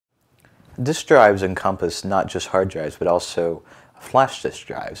Disk drives encompass not just hard drives, but also flash disk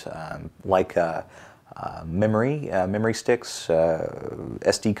drives, like memory sticks,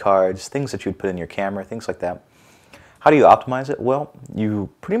 SD cards, things that you'd put in your camera, things like that. How do you optimize it? Well, you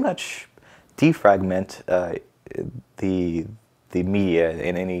pretty much defragment the media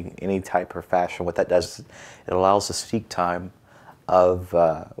in any type or fashion. What that does is it allows the seek time of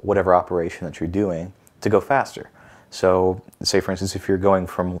whatever operation that you're doing to go faster. So, say for instance, if you're going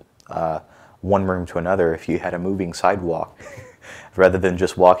from one room to another, if you had a moving sidewalk, rather than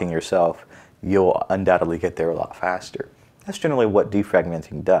just walking yourself, you'll undoubtedly get there a lot faster. That's generally what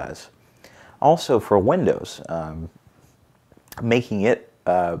defragmenting does. Also for Windows, making it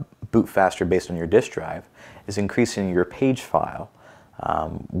boot faster based on your disk drive is increasing your page file,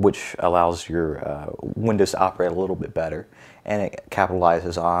 which allows your Windows to operate a little bit better, and it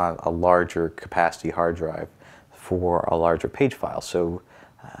capitalizes on a larger capacity hard drive for a larger page file. So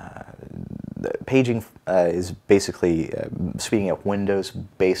paging is basically speeding up Windows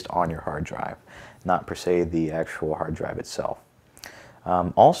based on your hard drive, not per se the actual hard drive itself.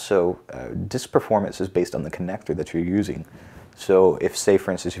 Also, disk performance is based on the connector that you're using. So if, say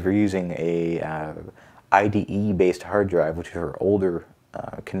for instance, if you're using a IDE-based hard drive, which are older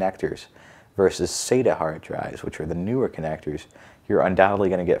connectors, versus SATA hard drives, which are the newer connectors, you're undoubtedly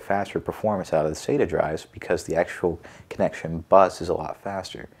going to get faster performance out of the SATA drives because the actual connection bus is a lot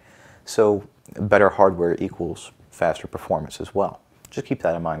faster. So better hardware equals faster performance as well. Just keep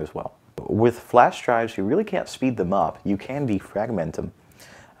that in mind as well. With flash drives, you really can't speed them up. You can defragment them,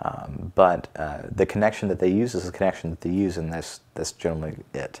 but the connection that they use is the connection that they use, and that's generally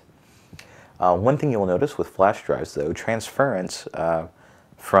it. One thing you'll notice with flash drives, though, transference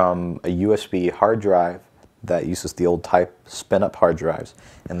from a USB hard drive that uses the old type spin-up hard drives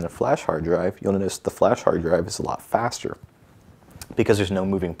and the flash hard drive, you'll notice the flash hard drive is a lot faster because there's no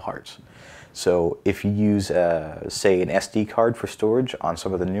moving parts. So if you use, say, an SD card for storage on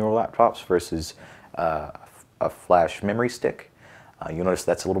some of the newer laptops versus a flash memory stick, you'll notice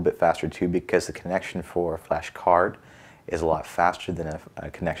that's a little bit faster too because the connection for a flash card is a lot faster than a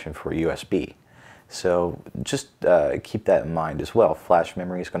connection for USB. So just keep that in mind as well. Flash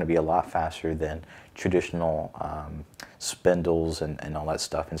memory is going to be a lot faster than traditional spindles and all that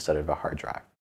stuff instead of a hard drive.